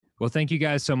Well, thank you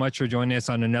guys so much for joining us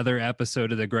on another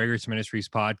episode of the Gregor's Ministries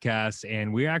podcast.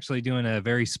 And we're actually doing a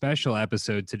very special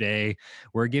episode today.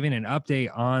 We're giving an update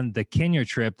on the Kenya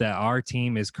trip that our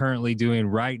team is currently doing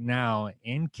right now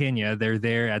in Kenya. They're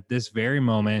there at this very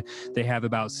moment. They have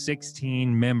about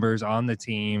 16 members on the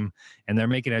team, and they're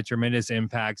making a tremendous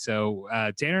impact. So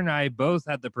Tanner and I both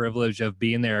had the privilege of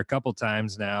being there a couple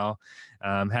times now.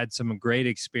 Had some great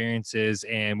experiences,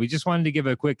 and we just wanted to give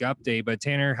a quick update. But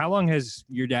Tanner, how long has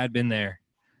your dad been there?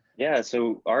 Yeah,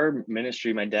 so our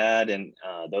ministry, my dad and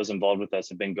those involved with us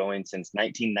have been going since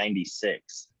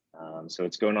 1996. So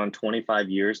it's going on 25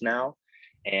 years now.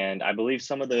 And I believe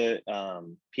some of the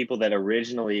people that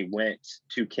originally went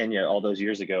to Kenya all those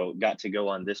years ago got to go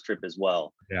on this trip as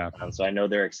well. Yeah. So I know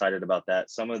they're excited about that.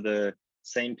 Some of the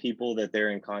same people that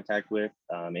they're in contact with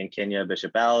in Kenya,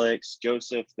 Bishop Alex,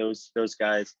 Joseph, those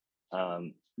guys,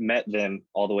 met them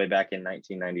all the way back in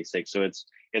 1996. So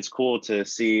it's cool to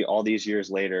see all these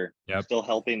years later, still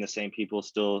helping the same people,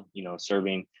 still,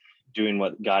 serving, doing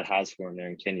what God has for them there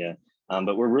in Kenya.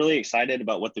 But we're really excited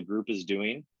about what the group is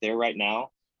doing there right now.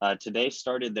 Today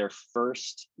started their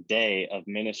first day of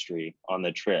ministry on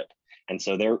the trip. And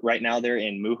so they're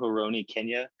in Muhoroni,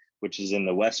 Kenya, which is in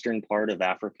the western part of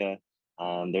Africa.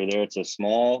 They're there. It's a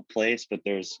small place, but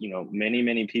there's,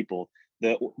 many people.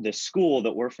 The school,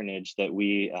 the orphanage that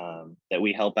we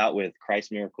help out with,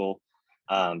 Christ Miracle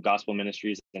Gospel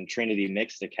Ministries and Trinity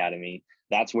Mixed Academy,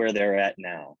 that's where they're at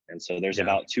now. And so there's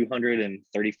about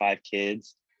 235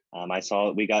 kids. I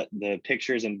saw we got the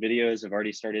pictures and videos have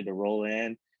already started to roll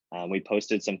in. We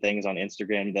posted some things on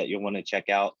Instagram that you'll want to check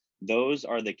out. Those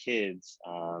are the kids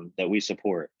that we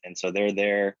support. And so they're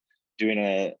there doing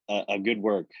a good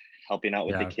work, helping out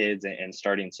with the kids and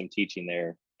starting some teaching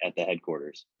there at the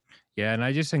headquarters. Yeah, and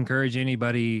I just encourage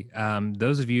anybody,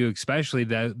 those of you, especially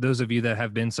those of you that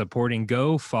have been supporting,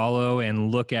 go follow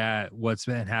and look at what's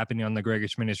been happening on the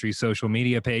Gregor's Ministry social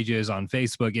media pages on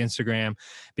Facebook, Instagram,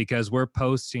 because we're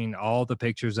posting all the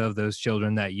pictures of those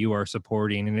children that you are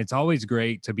supporting. And it's always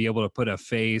great to be able to put a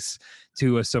face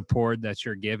to a support that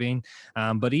you're giving.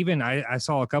 But even I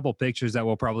saw a couple pictures that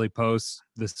we'll probably post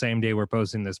the same day we're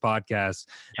posting this podcast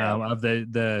of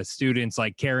the students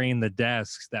like carrying the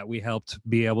desks that we helped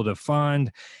be able to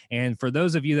fund. And for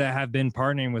those of you that have been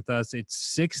partnering with us,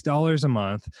 it's $6 a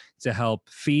month to help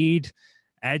feed,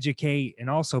 educate, and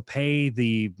also pay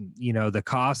the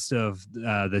cost of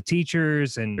the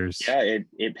teachers. And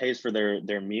it pays for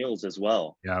their meals as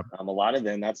well. A lot of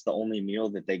them, that's the only meal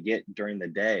that they get during the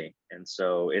day. And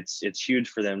so it's huge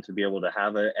for them to be able to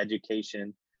have an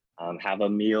education, have a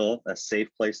meal, a safe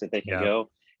place that they can go.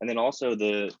 And then also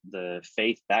the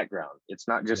faith background. It's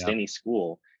not just any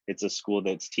school. It's a school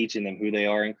that's teaching them who they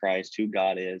are in Christ, who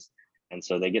God is. And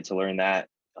so they get to learn that.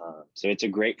 So it's a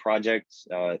great project.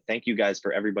 Thank you guys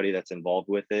for everybody that's involved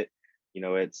with it.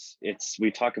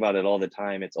 We talk about it all the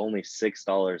time. It's only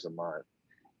 $6 a month.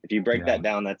 If you break that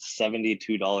down, that's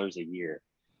 $72 a year.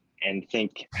 And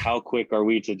think, how quick are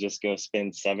we to just go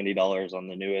spend $70 on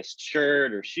the newest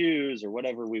shirt or shoes or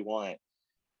whatever we want?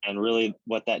 And really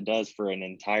what that does for an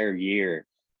entire year,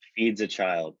 feeds a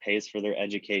child, pays for their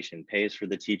education, pays for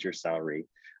the teacher salary.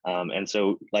 And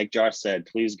so like Josh said,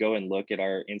 please go and look at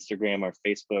our Instagram, our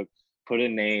Facebook, put a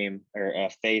name or a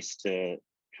face to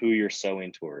who you're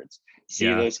sowing towards. See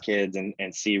those kids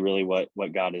and see really what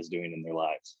God is doing in their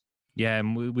lives. Yeah,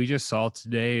 and we just saw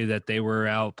today that they were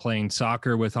out playing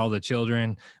soccer with all the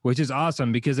children, which is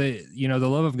awesome because, the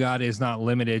love of God is not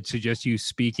limited to just you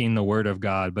speaking the word of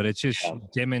God, but it's just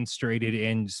demonstrated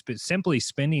in simply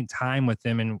spending time with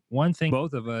them. And one thing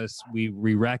both of us, we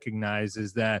recognize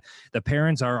is that the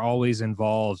parents are always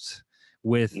involved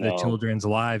with the children's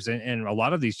lives. And a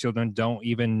lot of these children don't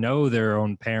even know their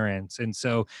own parents. And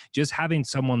so just having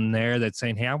someone there that's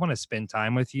saying, hey, I want to spend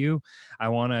time with you. I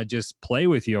want to just play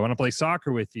with you. I want to play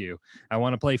soccer with you. I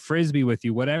want to play Frisbee with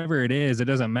you, whatever it is, it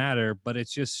doesn't matter. But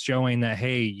it's just showing that,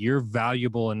 hey, you're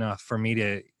valuable enough for me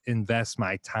to invest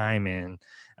my time in.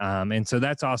 And so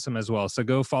that's awesome as well. So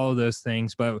go follow those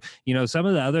things. But, some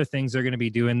of the other things they're going to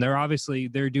be doing,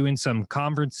 they're doing some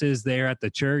conferences there at the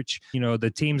church.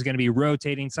 The team's going to be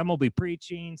rotating. Some will be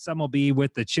preaching, some will be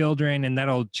with the children, and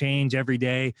that'll change every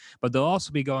day. But they'll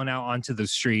also be going out onto the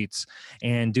streets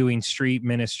and doing street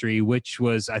ministry, which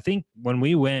was, I think when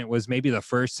we went, was maybe the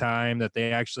first time that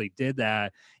they actually did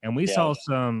that. And we saw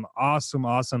some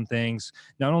awesome things.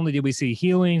 Not only did we see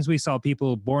healings, we saw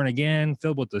people born again,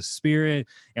 filled with the Spirit.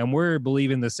 And we're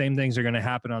believing the same things are going to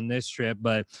happen on this trip.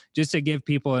 But just to give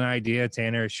people an idea,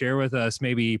 Tanner, share with us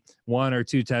maybe one or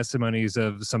two testimonies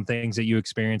of some things that you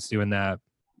experienced doing that.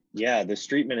 Yeah, the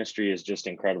street ministry is just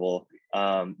incredible.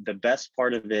 The best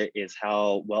part of it is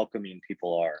how welcoming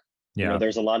people are. Yeah.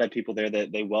 There's a lot of people there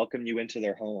that they welcome you into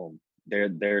their home.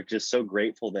 They're just so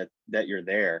grateful that you're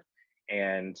there.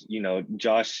 And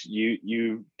Josh,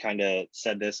 you kind of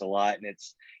said this a lot, and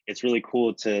it's really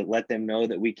cool to let them know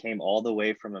that we came all the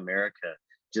way from America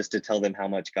just to tell them how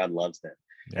much God loves them.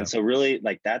 Yeah. And so really,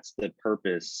 like, that's the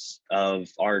purpose of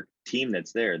our team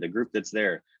that's there, the group that's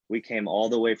there. We came all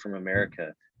the way from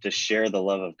America to share the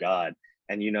love of God.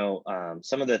 And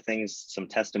some of the things, some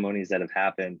testimonies that have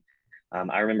happened.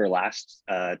 I remember last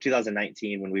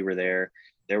 2019 when we were there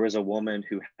was a woman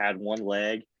who had one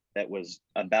leg that was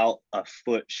about a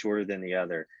foot shorter than the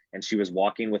other, and she was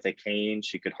walking with a cane.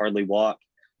 She could hardly walk,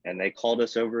 and they called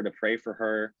us over to pray for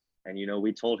her. And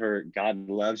we told her, God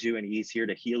loves you and he's here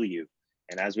to heal you.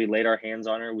 And as we laid our hands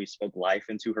on her, we spoke life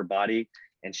into her body,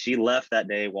 and she left that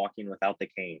day walking without the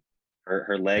cane.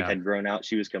 Her leg had grown out.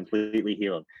 She was completely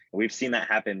healed. And we've seen that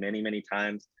happen many, many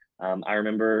times. I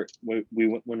remember when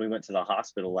we went to the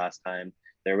hospital last time,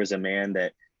 there was a man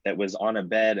that was on a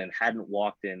bed and hadn't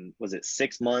walked in, was it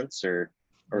 6 months or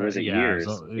was it years?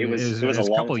 It was a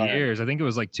long couple time. years. I think it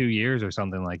was like 2 years or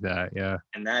something like that. Yeah.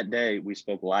 And that day we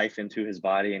spoke life into his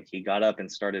body, and he got up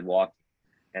and started walking.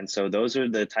 And so those are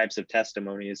the types of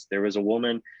testimonies. There was a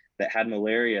woman that had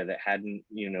malaria that hadn't,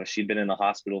 she'd been in the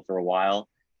hospital for a while,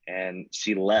 and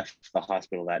she left the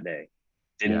hospital that day.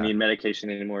 Didn't need medication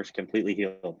anymore. She's completely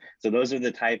healed. So those are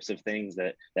the types of things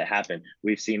that happen.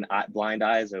 We've seen blind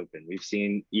eyes open. We've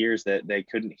seen ears that they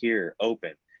couldn't hear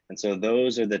open. And so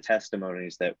those are the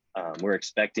testimonies that we're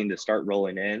expecting to start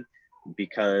rolling in,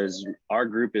 because our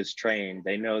group is trained.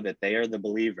 They know that they are the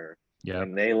believer.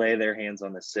 When they lay their hands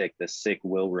on the sick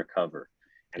will recover.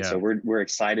 And so we're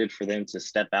excited for them to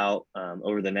step out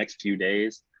over the next few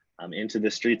days into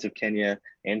the streets of Kenya,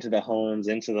 into the homes,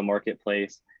 into the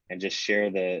marketplace, and just share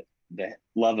the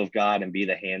love of God and be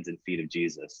the hands and feet of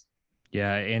Jesus.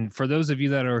 Yeah. And for those of you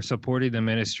that are supporting the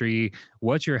ministry,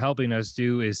 what you're helping us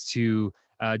do is to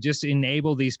just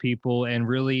enable these people and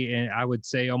really, and I would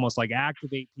say almost like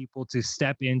activate people to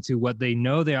step into what they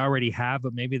know they already have,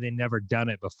 but maybe they never done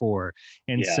it before.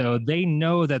 And so they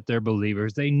know that they're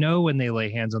believers. They know when they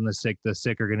lay hands on the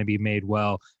sick are going to be made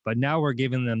well. But now we're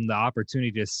giving them the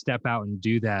opportunity to step out and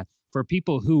do that for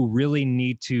people who really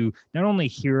need to not only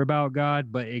hear about God,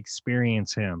 but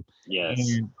experience him. Yes.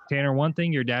 And Tanner, one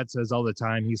thing your dad says all the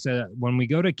time, he said, when we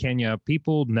go to Kenya,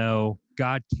 people know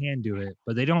God can do it,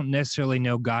 but they don't necessarily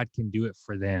know God can do it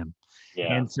for them.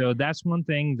 Yeah. And so that's one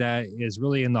thing that is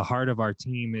really in the heart of our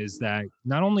team, is that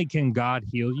not only can God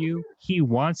heal you, he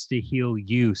wants to heal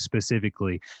you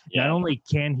specifically. Yeah. Not only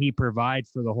can he provide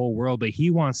for the whole world, but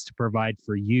he wants to provide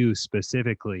for you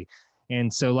specifically.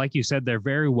 And so, like you said, they're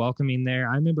very welcoming there.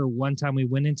 I remember one time we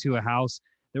went into a house,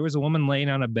 there was a woman laying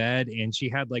on a bed, and she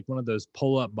had like one of those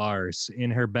pull-up bars in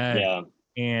her bed. Yeah.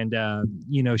 And,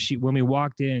 when we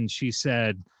walked in, she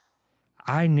said,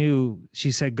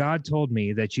 God told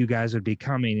me that you guys would be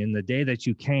coming, and the day that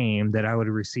you came, that I would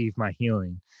receive my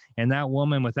healing. And that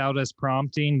woman, without us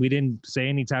prompting, we didn't say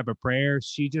any type of prayer.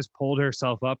 She just pulled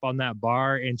herself up on that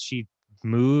bar, and she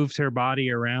moved her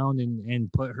body around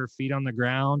and put her feet on the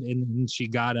ground, and she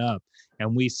got up,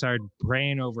 and we started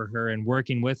praying over her and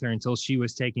working with her until she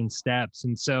was taking steps.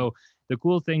 And so the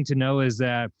cool thing to know is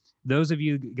that those of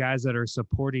you guys that are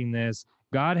supporting this,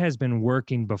 God has been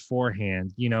working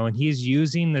beforehand, and he's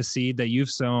using the seed that you've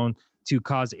sown to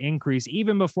cause increase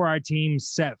even before our team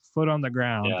set foot on the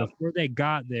ground. Yeah. Before they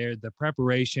got there, the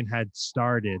preparation had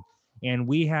started. And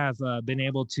we have been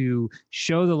able to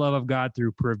show the love of God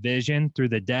through provision, through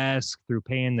the desk, through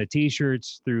paying the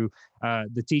t-shirts, through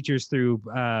the teachers, through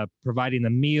providing the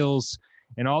meals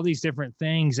and all these different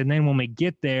things. And then when we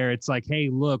get there, it's like, hey,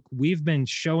 look, we've been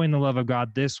showing the love of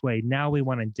God this way. Now we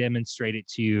want to demonstrate it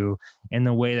to you in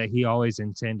the way that he always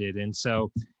intended. And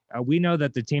so we know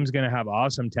that the team's going to have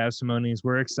awesome testimonies.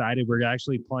 We're excited. We're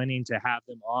actually planning to have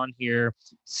them on here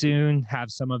soon, have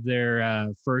some of their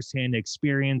firsthand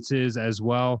experiences as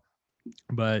well.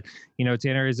 But,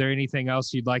 Tanner, is there anything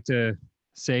else you'd like to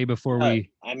say before we?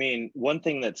 I mean, one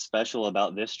thing that's special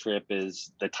about this trip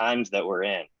is the times that we're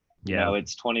in.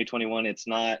 It's 2021. It's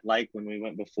not like when we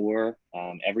went before.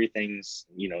 Everything's,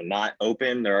 not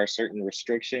open. There are certain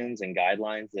restrictions and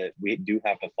guidelines that we do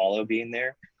have to follow being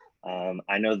there.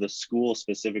 I know the school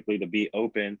specifically, to be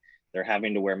open, they're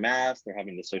having to wear masks, they're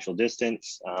having to social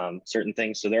distance, certain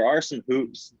things. So there are some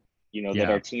hoops, that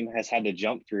our team has had to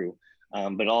jump through.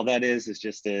 But all that is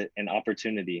just an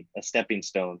opportunity, a stepping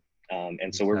stone.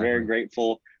 And so we're very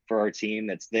grateful for our team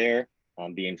that's there,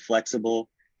 being flexible,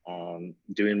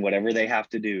 doing whatever they have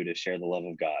to do to share the love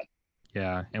of God.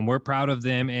 Yeah, and we're proud of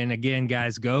them. And again,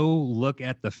 guys, go look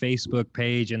at the Facebook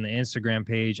page and the Instagram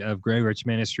page of Grey Rich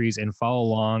Ministries and follow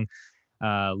along.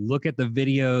 Look at the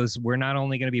videos. We're not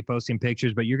only going to be posting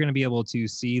pictures, but you're going to be able to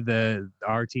see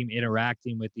our team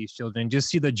interacting with these children. Just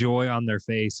see the joy on their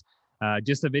face.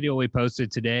 Just the video we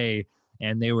posted today,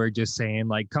 and they were just saying,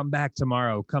 like, come back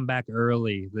tomorrow, come back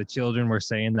early. The children were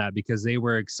saying that because they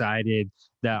were excited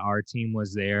that our team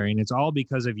was there. And it's all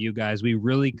because of you guys. We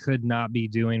really could not be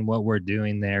doing what we're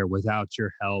doing there without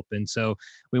your help. And so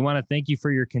we want to thank you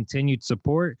for your continued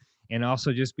support. And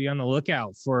also just be on the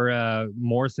lookout for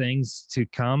more things to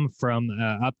come from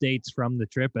updates from the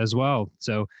trip as well.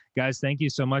 So, guys, thank you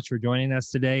so much for joining us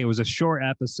today. It was a short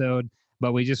episode,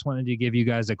 but we just wanted to give you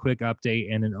guys a quick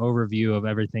update and an overview of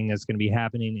everything that's going to be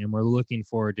happening. And we're looking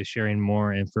forward to sharing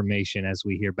more information as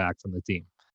we hear back from the team.